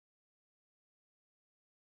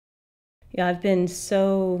Yeah, I've been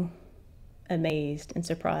so amazed and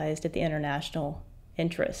surprised at the international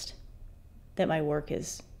interest that my work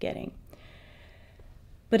is getting.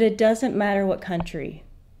 But it doesn't matter what country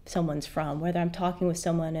someone's from, whether I'm talking with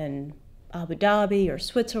someone in Abu Dhabi or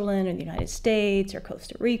Switzerland or the United States or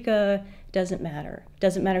Costa Rica. It doesn't matter. It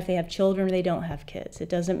doesn't matter if they have children or they don't have kids. It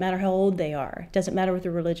doesn't matter how old they are. It doesn't matter what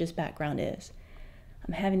their religious background is.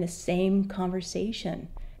 I'm having the same conversation.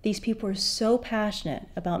 These people are so passionate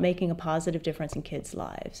about making a positive difference in kids'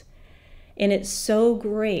 lives. And it's so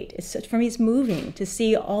great. For me, it's moving to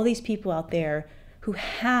see all these people out there who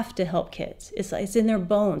have to help kids. It's in their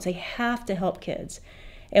bones. They have to help kids.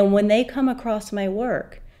 And when they come across my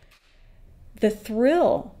work, the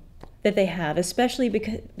thrill that they have, especially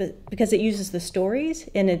because it uses the stories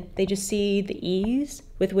and they just see the ease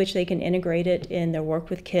with which they can integrate it in their work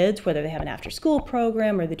with kids, whether they have an after-school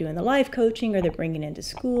program or they're doing the life coaching or they're bringing into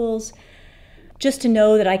schools. Just to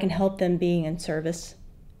know that I can help them being in service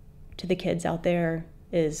to the kids out there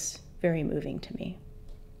is very moving to me.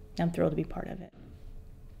 I'm thrilled to be part of it.